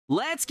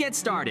let's get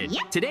started.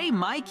 Yep. Today,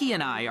 Mikey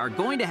and I are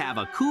going to have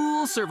a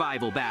cool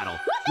survival battle.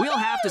 We'll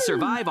have to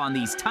survive on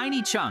these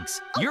tiny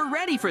chunks. You're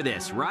ready for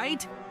this,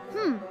 right?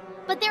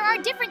 But there are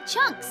different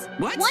chunks.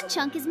 What? One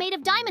chunk is made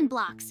of diamond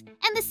blocks,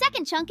 and the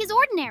second chunk is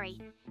ordinary.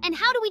 And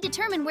how do we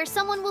determine where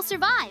someone will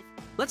survive?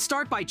 Let's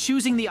start by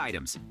choosing the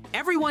items.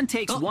 Everyone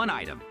takes one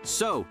item,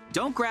 so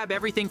don't grab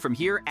everything from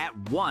here at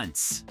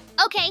once.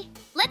 Okay,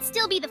 let's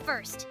still be the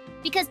first.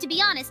 Because to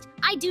be honest,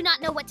 I do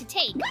not know what to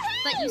take.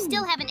 But you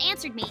still haven't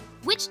answered me.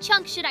 Which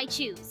chunk should I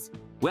choose?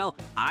 Well,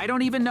 I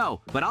don't even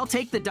know, but I'll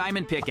take the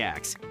diamond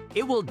pickaxe.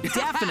 It will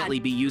definitely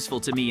be useful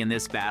to me in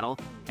this battle.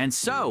 And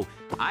so,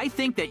 I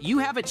think that you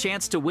have a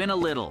chance to win a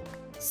little.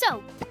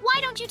 So, why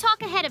don't you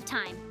talk ahead of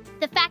time?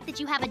 The fact that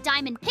you have a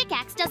diamond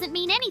pickaxe doesn't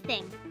mean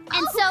anything.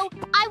 And so,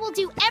 I will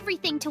do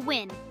everything to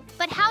win.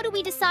 But how do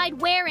we decide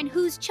where and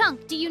whose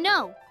chunk do you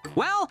know?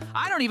 Well,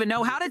 I don't even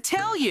know how to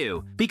tell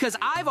you, because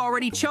I've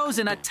already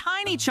chosen a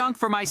tiny chunk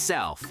for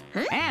myself.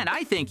 And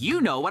I think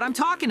you know what I'm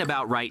talking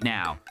about right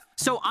now.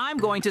 So I'm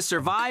going to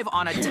survive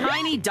on a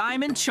tiny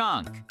diamond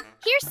chunk.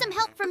 Here's some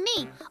help from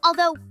me.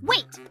 Although,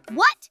 wait,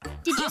 what?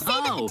 Did you say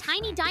that Oh. the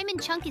tiny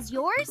diamond chunk is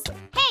yours?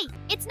 Hey,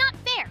 it's not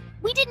fair.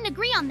 We didn't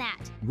agree on that.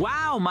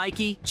 Wow,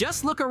 Mikey,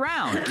 just look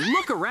around.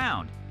 Look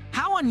around.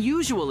 How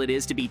unusual it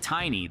is to be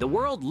tiny. The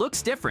world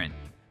looks different.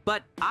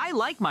 But I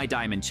like my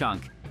diamond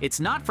chunk. It's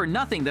not for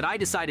nothing that I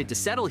decided to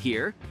settle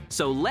here.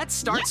 So let's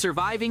start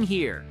surviving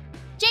here.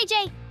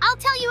 JJ, I'll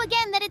tell you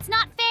again that it's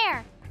not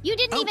fair. You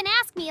didn't even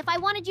ask me if I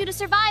wanted you to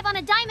survive on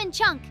a diamond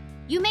chunk.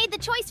 You made the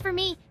choice for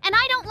me, and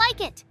I don't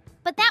like it.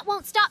 But that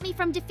won't stop me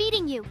from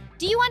defeating you.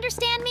 Do you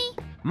understand me?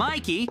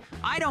 Mikey,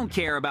 I don't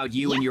care about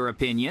you and your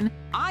opinion.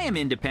 I am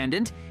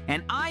independent,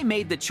 and I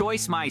made the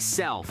choice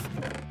myself.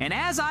 And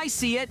as I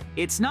see it,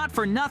 it's not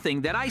for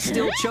nothing that I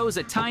still chose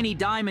a tiny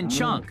diamond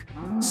chunk.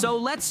 So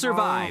let's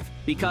survive,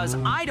 because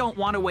I don't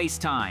want to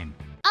waste time.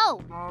 Oh,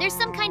 there's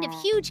some kind of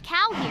huge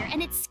cow here,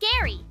 and it's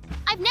scary.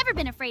 I've never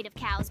been afraid of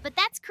cows, but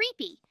that's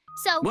creepy.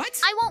 So, What?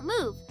 I won't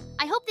move.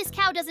 I hope this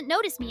cow doesn't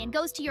notice me and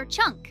goes to your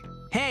chunk.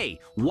 Hey,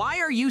 why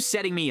are you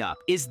setting me up?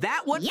 Is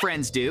that what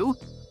friends do?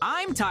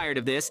 I'm tired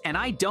of this, and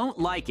I don't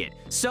like it.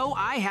 So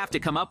I have to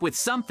come up with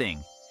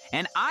something.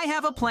 And I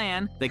have a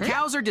plan. The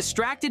cows are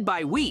distracted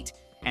by wheat,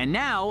 and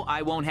now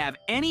I won't have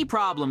any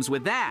problems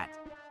with that.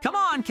 Come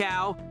on,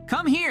 cow.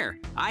 Come here.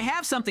 I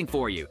have something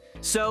for you.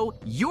 So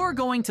you're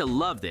going to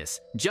love this,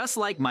 just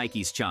like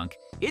Mikey's chunk.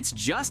 It's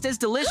just as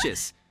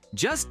delicious.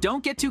 Just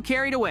don't get too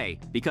carried away,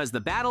 because the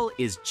battle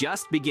is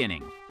just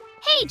beginning.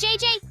 Hey,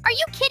 JJ, are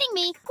you kidding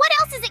me? What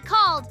else is it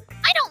called?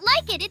 I don't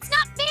like it. It's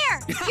not fair.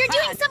 You're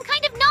doing some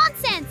kind of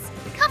nonsense.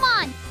 Come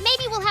on,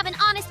 maybe we'll have an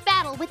honest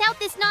battle without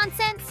this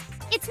nonsense.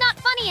 It's not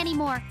funny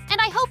anymore,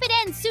 and I hope it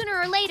ends sooner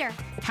or later.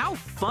 How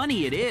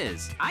funny it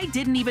is. I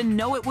didn't even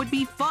know it would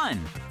be fun.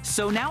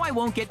 So now I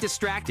won't get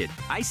distracted.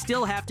 I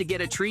still have to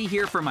get a tree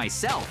here for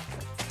myself.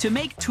 To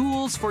make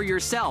tools for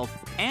yourself,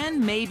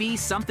 and maybe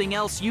something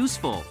else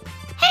useful.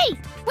 Hey,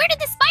 where did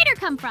the spider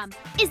come from?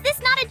 Is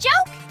this not a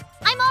joke?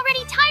 I'm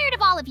already tired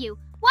of all of you.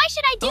 Why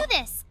should I do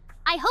this?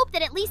 I hope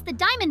that at least the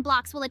diamond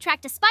blocks will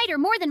attract a spider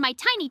more than my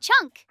tiny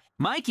chunk.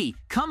 Mikey,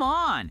 come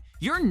on.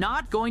 You're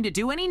not going to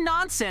do any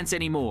nonsense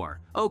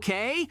anymore,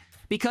 okay?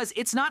 Because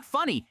it's not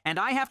funny, and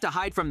I have to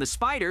hide from the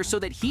spider so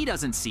that he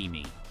doesn't see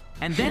me.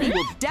 And then he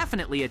will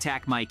definitely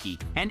attack Mikey,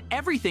 and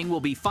everything will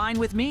be fine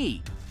with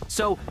me.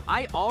 So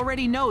I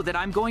already know that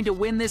I'm going to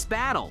win this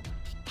battle.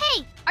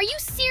 Hey, are you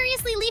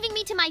seriously leaving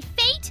me to my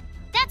fate?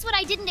 That's what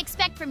I didn't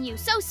expect from you,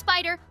 so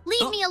Spider,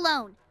 leave me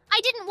alone. I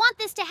didn't want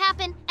this to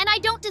happen, and I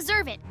don't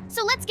deserve it,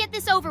 so let's get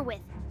this over with.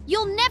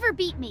 You'll never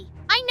beat me,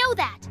 I know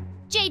that.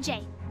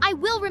 JJ, I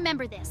will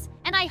remember this,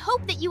 and I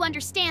hope that you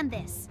understand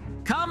this.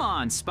 Come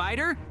on,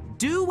 Spider.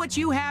 Do what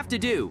you have to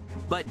do,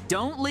 but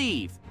don't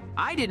leave.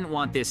 I didn't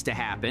want this to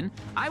happen.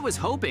 I was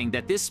hoping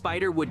that this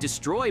spider would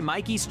destroy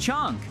Mikey's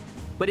chunk.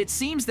 But it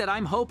seems that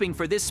I'm hoping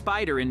for this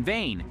spider in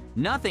vain.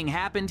 Nothing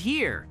happened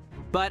here.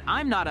 But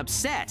I'm not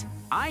upset.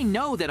 I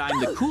know that I'm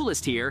the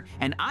coolest here,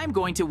 and I'm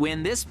going to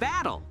win this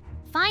battle.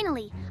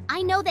 Finally,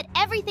 I know that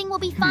everything will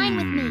be fine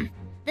with me.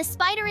 The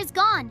spider is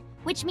gone,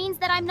 which means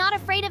that I'm not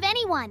afraid of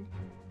anyone.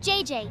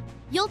 JJ,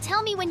 you'll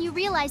tell me when you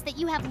realize that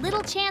you have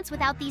little chance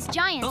without these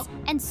giants,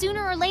 and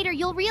sooner or later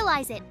you'll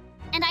realize it.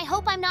 And I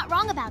hope I'm not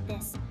wrong about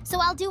this, so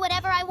I'll do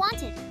whatever I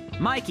wanted.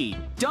 Mikey,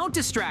 don't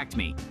distract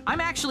me.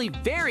 I'm actually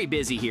very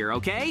busy here,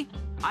 okay?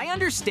 I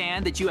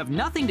understand that you have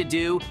nothing to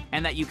do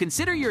and that you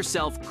consider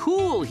yourself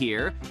cool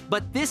here,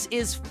 but this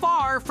is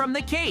far from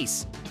the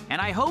case.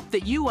 And I hope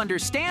that you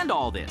understand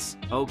all this,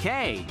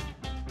 okay?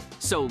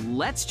 So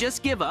let's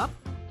just give up,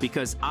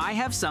 because I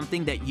have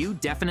something that you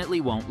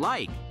definitely won't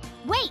like.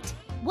 Wait,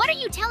 what are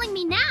you telling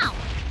me now?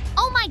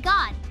 Oh my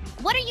God,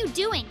 what are you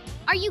doing?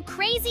 Are you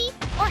crazy?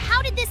 Or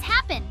how did this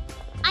happen?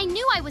 I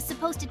knew I was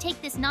supposed to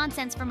take this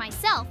nonsense for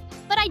myself,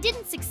 but I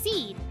didn't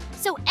succeed,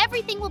 so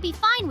everything will be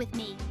fine with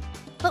me.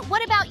 But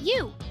what about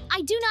you?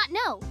 I do not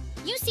know.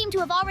 You seem to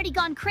have already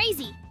gone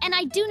crazy, and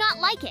I do not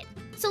like it.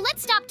 So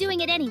let's stop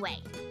doing it anyway.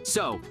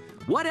 So,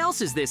 what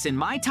else is this in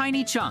my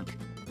tiny chunk?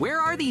 Where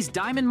are these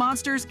diamond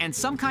monsters and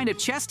some kind of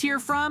chest here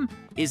from?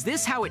 Is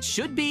this how it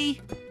should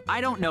be?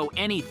 I don't know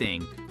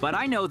anything, but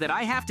I know that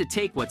I have to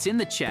take what's in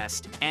the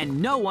chest,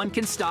 and no one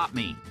can stop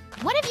me.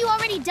 What have you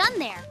already done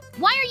there?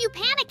 Why are you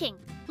panicking?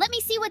 Let me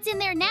see what's in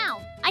there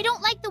now. I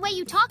don't like the way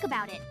you talk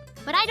about it,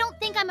 but I don't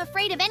think I'm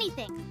afraid of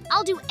anything.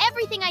 I'll do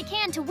everything I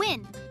can to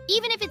win.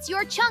 Even if it's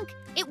your chunk,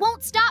 it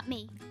won't stop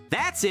me.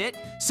 That's it!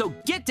 So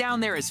get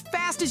down there as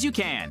fast as you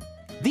can.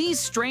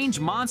 These strange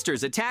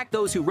monsters attack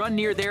those who run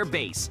near their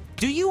base.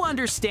 Do you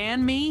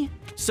understand me?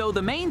 So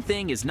the main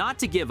thing is not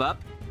to give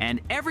up, and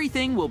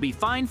everything will be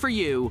fine for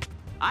you.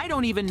 I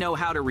don't even know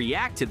how to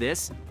react to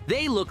this.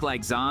 They look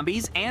like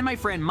zombies and my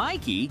friend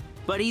Mikey,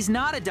 but he's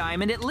not a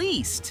diamond at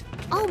least.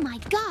 Oh my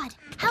God,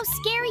 how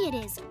scary it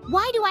is.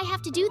 Why do I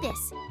have to do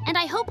this? And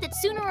I hope that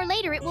sooner or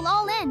later it will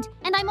all end,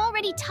 and I'm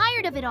already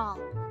tired of it all.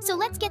 So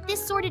let's get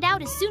this sorted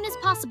out as soon as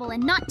possible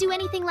and not do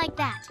anything like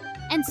that.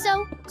 And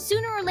so,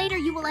 sooner or later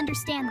you will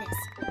understand this.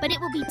 But it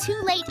will be too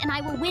late and I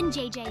will win,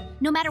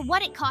 JJ, no matter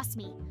what it costs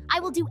me. I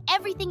will do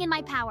everything in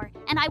my power,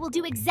 and I will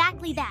do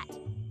exactly that.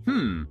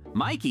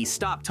 Mikey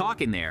stopped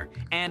talking there,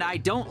 and I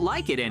don't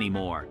like it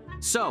anymore.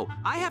 So,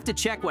 I have to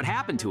check what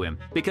happened to him,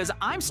 because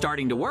I'm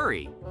starting to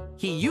worry.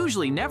 He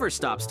usually never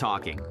stops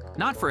talking,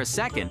 not for a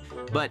second,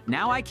 but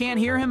now I can't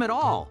hear him at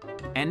all.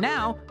 And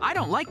now, I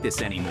don't like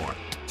this anymore.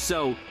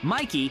 So,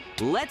 Mikey,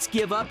 let's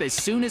give up as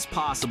soon as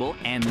possible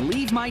and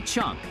leave my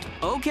chunk.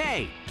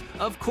 Okay,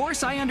 of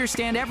course I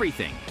understand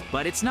everything,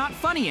 but it's not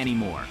funny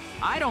anymore.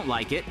 I don't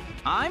like it.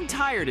 I'm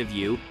tired of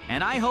you,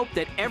 and I hope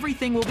that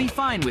everything will be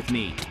fine with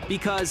me,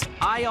 because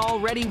I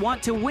already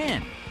want to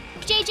win.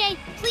 JJ,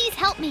 please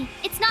help me.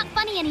 It's not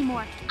funny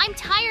anymore. I'm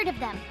tired of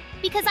them.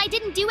 Because I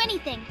didn't do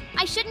anything.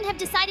 I shouldn't have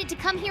decided to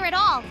come here at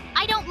all.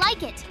 I don't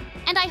like it.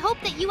 And I hope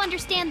that you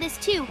understand this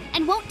too,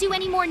 and won't do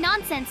any more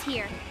nonsense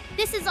here.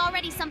 This is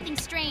already something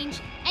strange,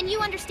 and you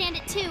understand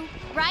it too,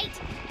 right?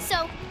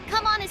 So,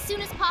 come on as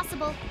soon as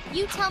possible.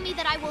 You tell me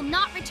that I will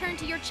not return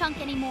to your chunk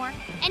anymore,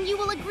 and you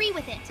will agree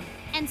with it.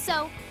 And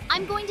so,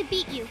 I'm going to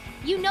beat you.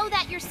 You know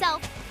that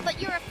yourself,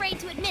 but you're afraid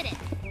to admit it.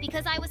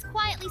 Because I was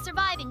quietly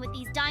surviving with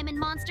these diamond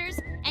monsters,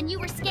 and you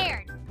were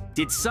scared.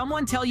 Did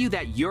someone tell you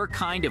that you're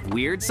kind of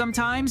weird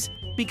sometimes?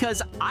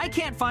 Because I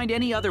can't find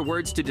any other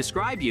words to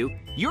describe you.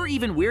 You're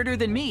even weirder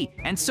than me,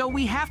 and so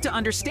we have to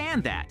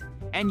understand that.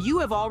 And you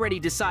have already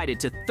decided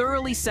to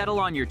thoroughly settle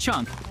on your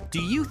chunk. Do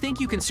you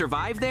think you can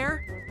survive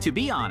there? To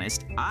be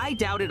honest, I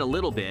doubt it a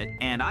little bit,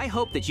 and I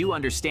hope that you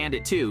understand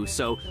it too,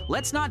 so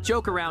let's not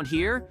joke around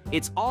here.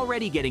 It's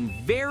already getting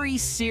very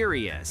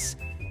serious.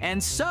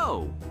 And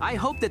so, I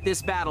hope that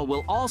this battle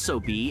will also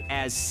be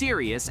as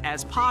serious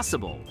as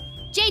possible.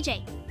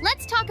 JJ,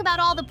 let's talk about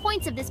all the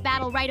points of this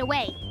battle right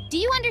away. Do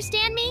you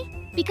understand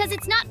me? Because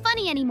it's not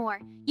funny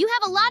anymore. You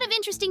have a lot of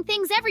interesting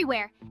things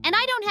everywhere, and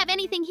I don't have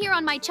anything here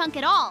on my chunk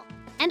at all.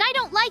 And I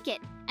don't like it,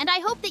 and I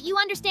hope that you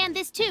understand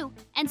this too,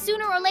 and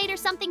sooner or later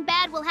something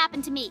bad will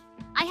happen to me.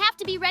 I have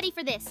to be ready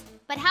for this,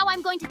 but how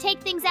I'm going to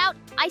take things out,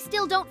 I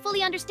still don't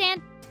fully understand,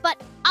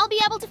 but I'll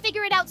be able to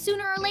figure it out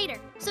sooner or later,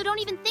 so don't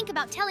even think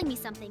about telling me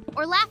something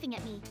or laughing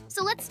at me.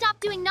 So let's stop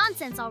doing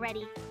nonsense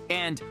already.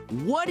 And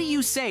what do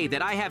you say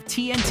that I have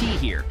TNT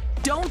here?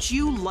 Don't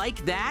you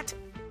like that?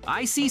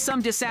 I see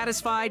some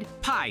dissatisfied.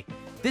 Pie,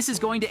 this is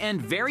going to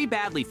end very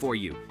badly for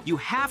you. You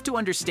have to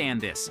understand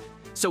this.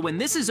 So when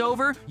this is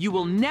over, you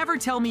will never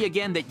tell me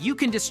again that you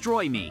can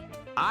destroy me.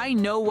 I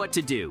know what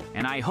to do,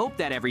 and I hope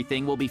that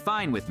everything will be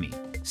fine with me.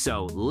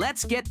 So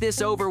let's get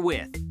this over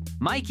with.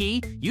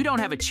 Mikey, you don't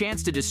have a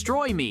chance to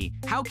destroy me.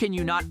 How can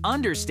you not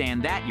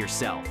understand that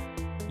yourself?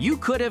 You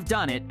could have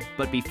done it,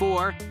 but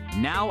before,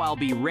 now I'll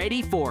be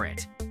ready for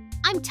it.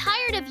 I'm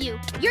tired of you.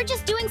 You're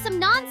just doing some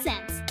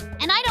nonsense.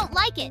 And I don't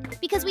like it,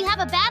 because we have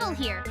a battle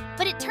here,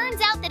 but it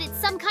turns out that it's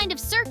some kind of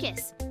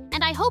circus.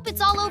 And I hope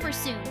it's all over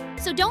soon,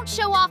 so don't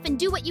show off and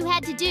do what you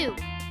had to do.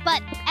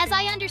 But, as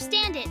I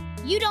understand it,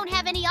 you don't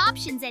have any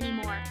options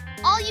anymore.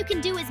 All you can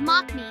do is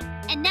mock me,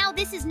 and now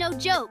this is no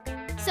joke.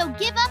 So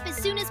give up as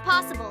soon as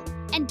possible,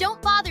 and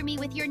don't bother me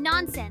with your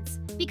nonsense,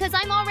 because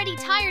I'm already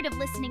tired of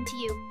listening to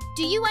you.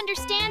 Do you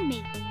understand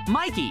me?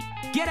 Mikey,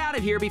 get out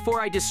of here before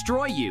I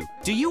destroy you.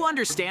 Do you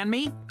understand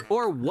me?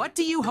 Or what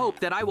do you hope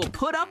that I will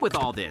put up with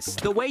all this,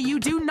 the way you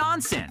do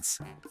nonsense?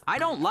 I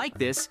don't like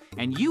this,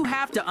 and you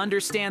have to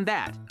understand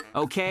that,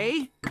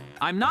 okay?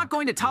 I'm not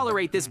going to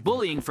tolerate this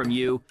bullying from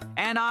you,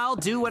 and I'll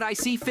do what I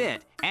see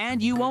fit,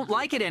 and you won't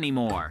like it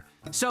anymore.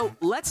 So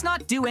let's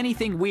not do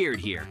anything weird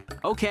here,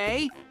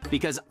 okay?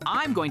 Because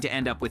I'm going to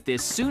end up with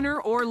this sooner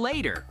or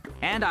later,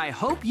 and I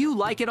hope you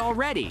like it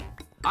already.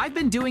 I've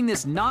been doing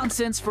this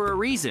nonsense for a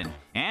reason,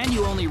 and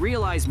you only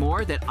realize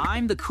more that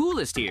I'm the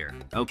coolest here,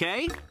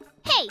 okay?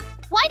 Hey,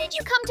 why did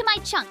you come to my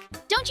chunk?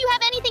 Don't you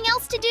have anything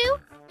else to do?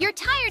 You're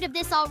tired of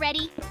this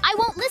already. I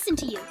won't listen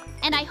to you,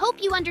 and I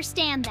hope you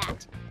understand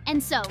that.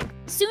 And so,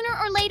 sooner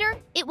or later,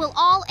 it will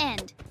all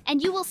end,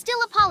 and you will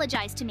still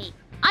apologize to me.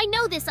 I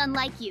know this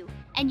unlike you,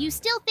 and you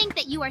still think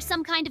that you are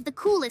some kind of the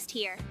coolest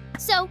here.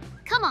 So,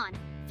 come on,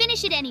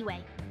 finish it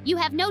anyway. You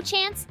have no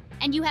chance,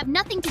 and you have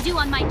nothing to do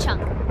on my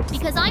chunk,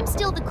 because I'm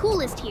still the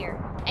coolest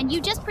here, and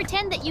you just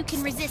pretend that you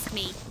can resist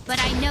me,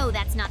 but I know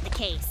that's not the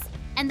case,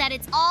 and that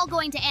it's all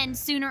going to end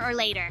sooner or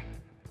later.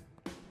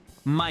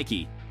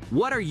 Mikey,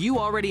 what are you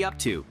already up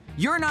to?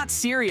 You're not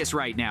serious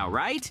right now,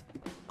 right?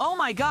 Oh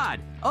my god,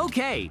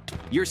 okay,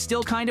 you're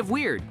still kind of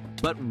weird,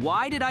 but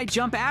why did I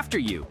jump after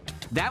you?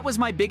 That was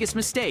my biggest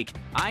mistake.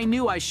 I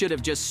knew I should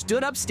have just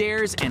stood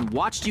upstairs and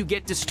watched you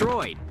get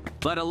destroyed.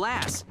 But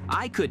alas,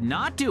 I could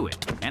not do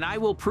it, and I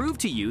will prove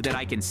to you that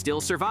I can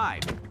still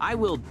survive. I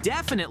will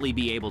definitely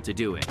be able to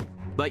do it.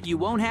 But you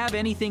won't have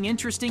anything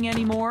interesting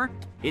anymore?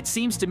 It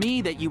seems to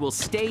me that you will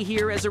stay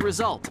here as a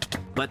result.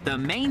 But the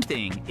main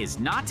thing is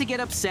not to get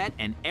upset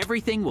and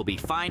everything will be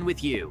fine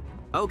with you.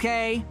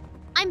 Okay?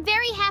 I'm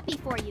very happy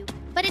for you,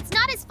 but it's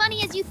not as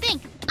funny as you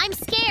think. I'm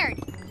scared.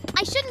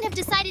 I shouldn't have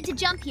decided to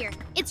jump here.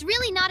 It's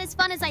really not as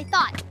fun as I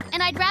thought,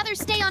 and I'd rather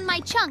stay on my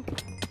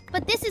chunk.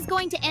 But this is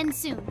going to end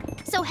soon,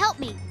 so help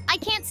me. I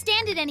can't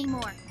stand it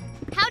anymore.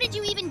 How did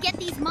you even get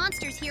these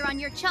monsters here on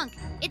your chunk?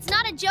 It's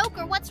not a joke,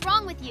 or what's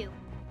wrong with you?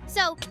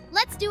 So,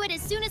 let's do it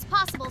as soon as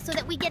possible so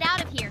that we get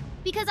out of here,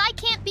 because I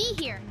can't be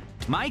here.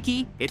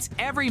 Mikey, it's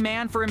every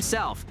man for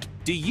himself.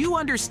 Do you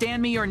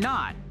understand me or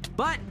not?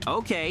 But,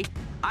 okay,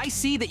 I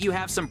see that you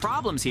have some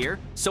problems here,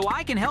 so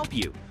I can help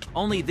you.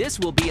 Only this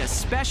will be a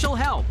special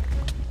help.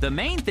 The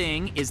main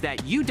thing is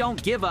that you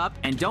don't give up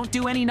and don't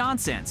do any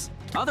nonsense.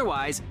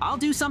 Otherwise, I'll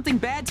do something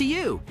bad to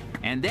you,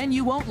 and then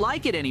you won't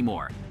like it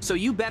anymore. So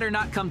you better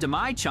not come to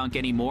my chunk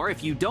anymore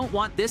if you don't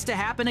want this to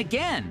happen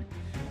again.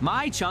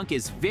 My chunk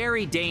is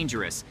very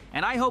dangerous,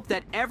 and I hope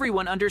that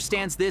everyone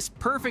understands this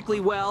perfectly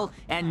well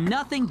and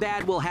nothing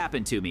bad will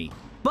happen to me.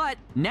 But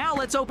now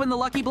let's open the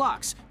lucky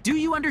blocks. Do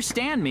you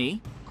understand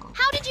me?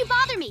 How did you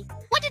bother me?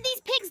 What did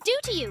these pigs do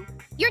to you?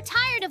 You're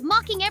tired of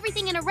mocking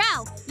everything in a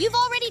row. You've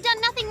already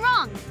done nothing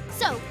wrong.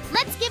 So,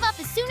 let's give up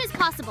as soon as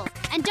possible.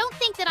 And don't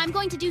think that I'm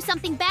going to do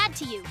something bad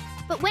to you.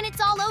 But when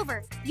it's all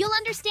over, you'll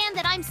understand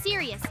that I'm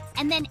serious,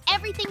 and then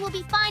everything will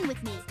be fine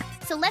with me.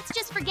 So let's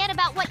just forget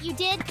about what you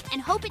did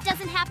and hope it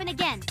doesn't happen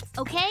again,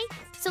 okay?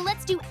 So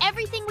let's do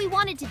everything we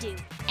wanted to do,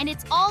 and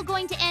it's all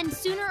going to end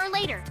sooner or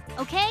later,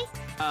 okay?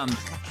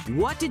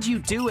 What did you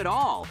do at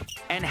all?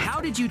 And how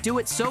did you do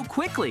it so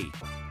quickly?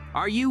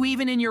 Are you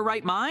even in your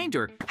right mind,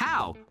 or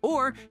how?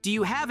 Or do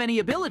you have any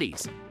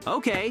abilities?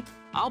 Okay,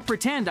 I'll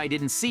pretend I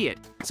didn't see it,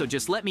 so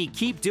just let me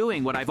keep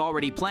doing what I've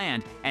already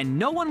planned, and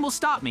no one will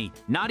stop me,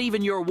 not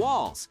even your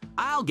walls.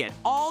 I'll get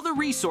all the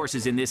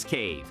resources in this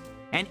cave.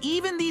 And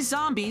even these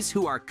zombies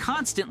who are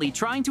constantly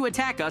trying to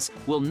attack us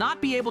will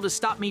not be able to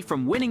stop me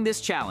from winning this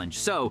challenge.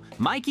 So,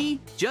 Mikey,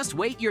 just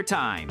wait your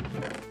time.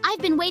 I've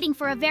been waiting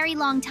for a very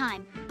long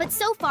time, but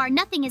so far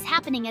nothing is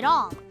happening at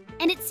all.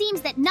 And it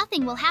seems that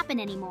nothing will happen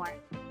anymore.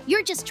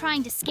 You're just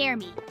trying to scare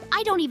me.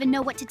 I don't even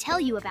know what to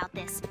tell you about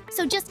this,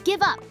 so just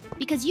give up,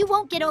 because you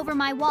won't get over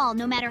my wall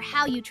no matter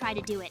how you try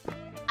to do it.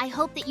 I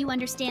hope that you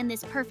understand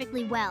this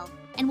perfectly well,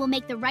 and will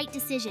make the right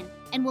decision,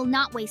 and will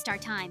not waste our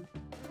time.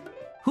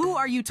 Who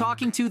are you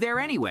talking to there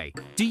anyway?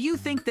 Do you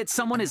think that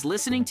someone is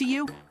listening to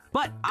you?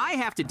 But I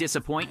have to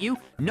disappoint you.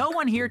 No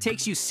one here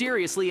takes you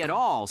seriously at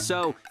all,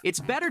 so it's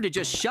better to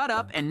just shut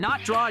up and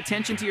not draw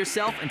attention to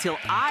yourself until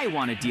I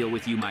want to deal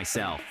with you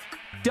myself.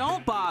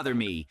 Don't bother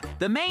me.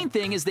 The main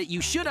thing is that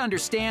you should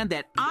understand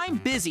that I'm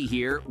busy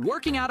here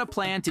working out a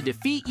plan to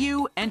defeat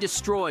you and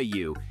destroy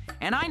you.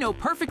 And I know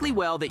perfectly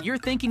well that you're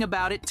thinking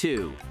about it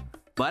too.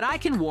 But I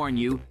can warn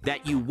you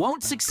that you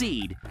won't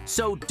succeed,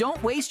 so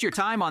don't waste your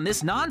time on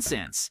this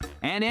nonsense.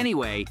 And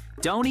anyway,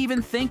 don't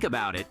even think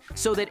about it,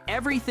 so that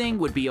everything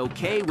would be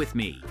okay with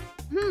me.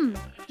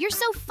 You're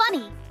so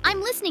funny.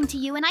 I'm listening to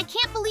you and I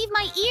can't believe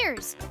my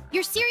ears.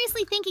 You're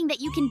seriously thinking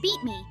that you can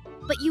beat me,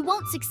 but you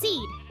won't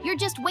succeed. You're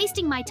just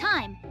wasting my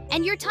time,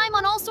 and your time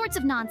on all sorts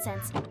of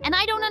nonsense. And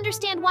I don't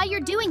understand why you're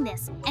doing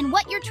this, and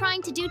what you're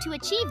trying to do to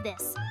achieve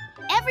this.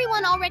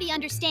 Everyone already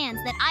understands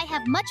that I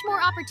have much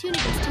more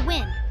opportunities to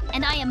win,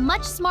 and I am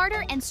much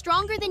smarter and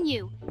stronger than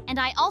you, and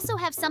I also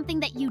have something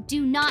that you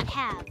do not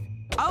have.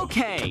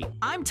 Okay,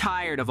 I'm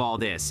tired of all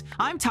this.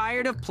 I'm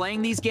tired of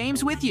playing these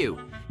games with you.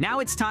 Now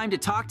it's time to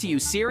talk to you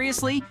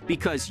seriously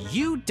because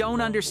you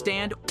don't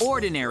understand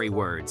ordinary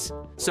words.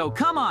 So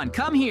come on,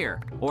 come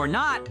here. Or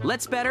not,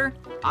 let's better.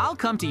 I'll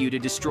come to you to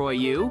destroy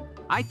you.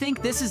 I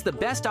think this is the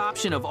best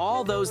option of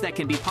all those that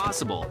can be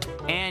possible.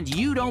 And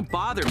you don't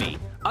bother me.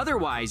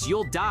 Otherwise,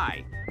 you'll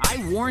die.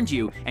 I warned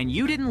you, and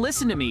you didn't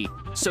listen to me,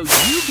 so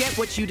you get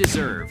what you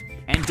deserve.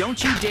 And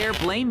don't you dare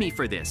blame me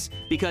for this,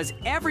 because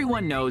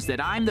everyone knows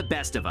that I'm the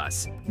best of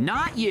us,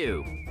 not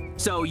you.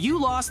 So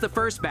you lost the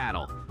first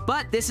battle,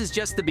 but this is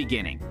just the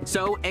beginning,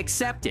 so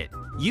accept it.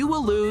 You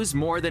will lose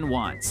more than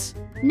once.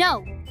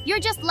 No, you're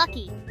just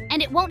lucky,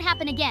 and it won't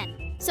happen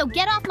again. So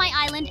get off my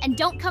island and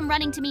don't come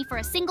running to me for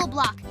a single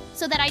block,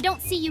 so that I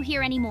don't see you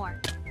here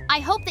anymore. I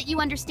hope that you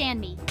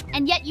understand me,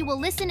 and yet you will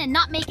listen and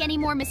not make any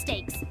more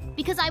mistakes,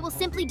 because I will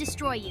simply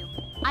destroy you.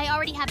 I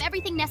already have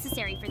everything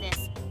necessary for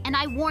this, and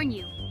I warn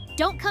you,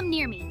 don't come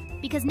near me,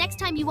 because next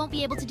time you won't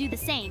be able to do the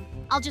same.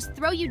 I'll just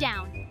throw you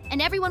down,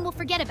 and everyone will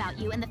forget about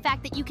you and the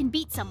fact that you can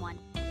beat someone.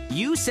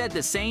 You said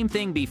the same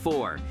thing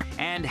before,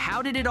 and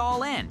how did it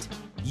all end?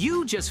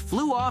 You just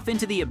flew off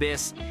into the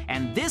abyss,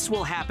 and this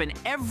will happen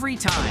every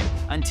time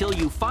until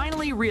you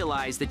finally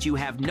realize that you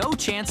have no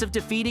chance of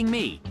defeating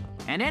me.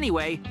 And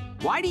anyway,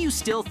 why do you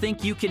still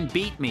think you can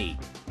beat me?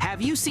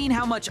 Have you seen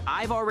how much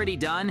I've already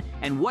done,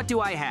 and what do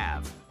I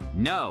have?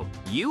 No,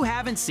 you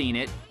haven't seen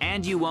it,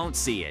 and you won't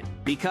see it,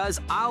 because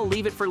I'll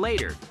leave it for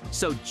later.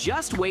 So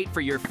just wait for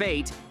your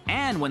fate,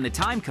 and when the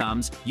time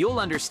comes, you'll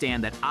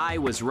understand that I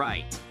was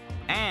right.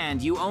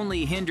 And you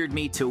only hindered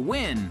me to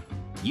win.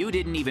 You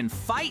didn't even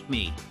fight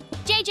me.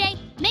 JJ,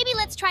 maybe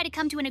let's try to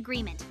come to an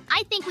agreement.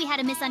 I think we had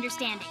a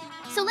misunderstanding.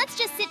 So let's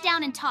just sit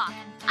down and talk.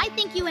 I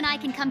think you and I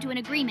can come to an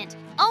agreement.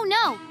 Oh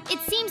no, it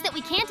seems that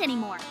we can't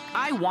anymore.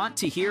 I want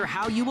to hear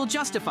how you will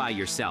justify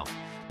yourself.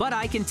 But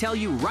I can tell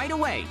you right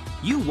away,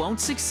 you won't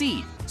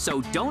succeed,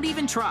 so don't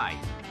even try.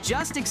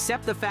 Just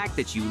accept the fact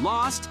that you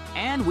lost,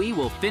 and we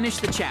will finish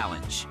the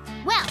challenge.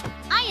 Well,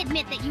 I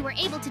admit that you were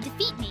able to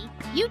defeat me.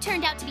 You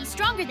turned out to be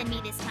stronger than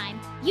me this time.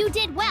 You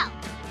did well,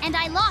 and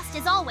I lost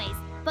as always,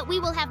 but we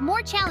will have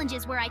more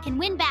challenges where I can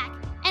win back,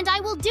 and I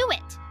will do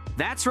it.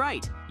 That's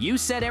right, you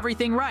said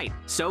everything right.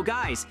 So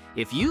guys,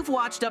 if you've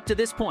watched up to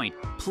this point,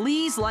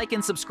 please like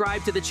and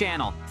subscribe to the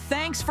channel.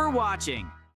 Thanks for watching.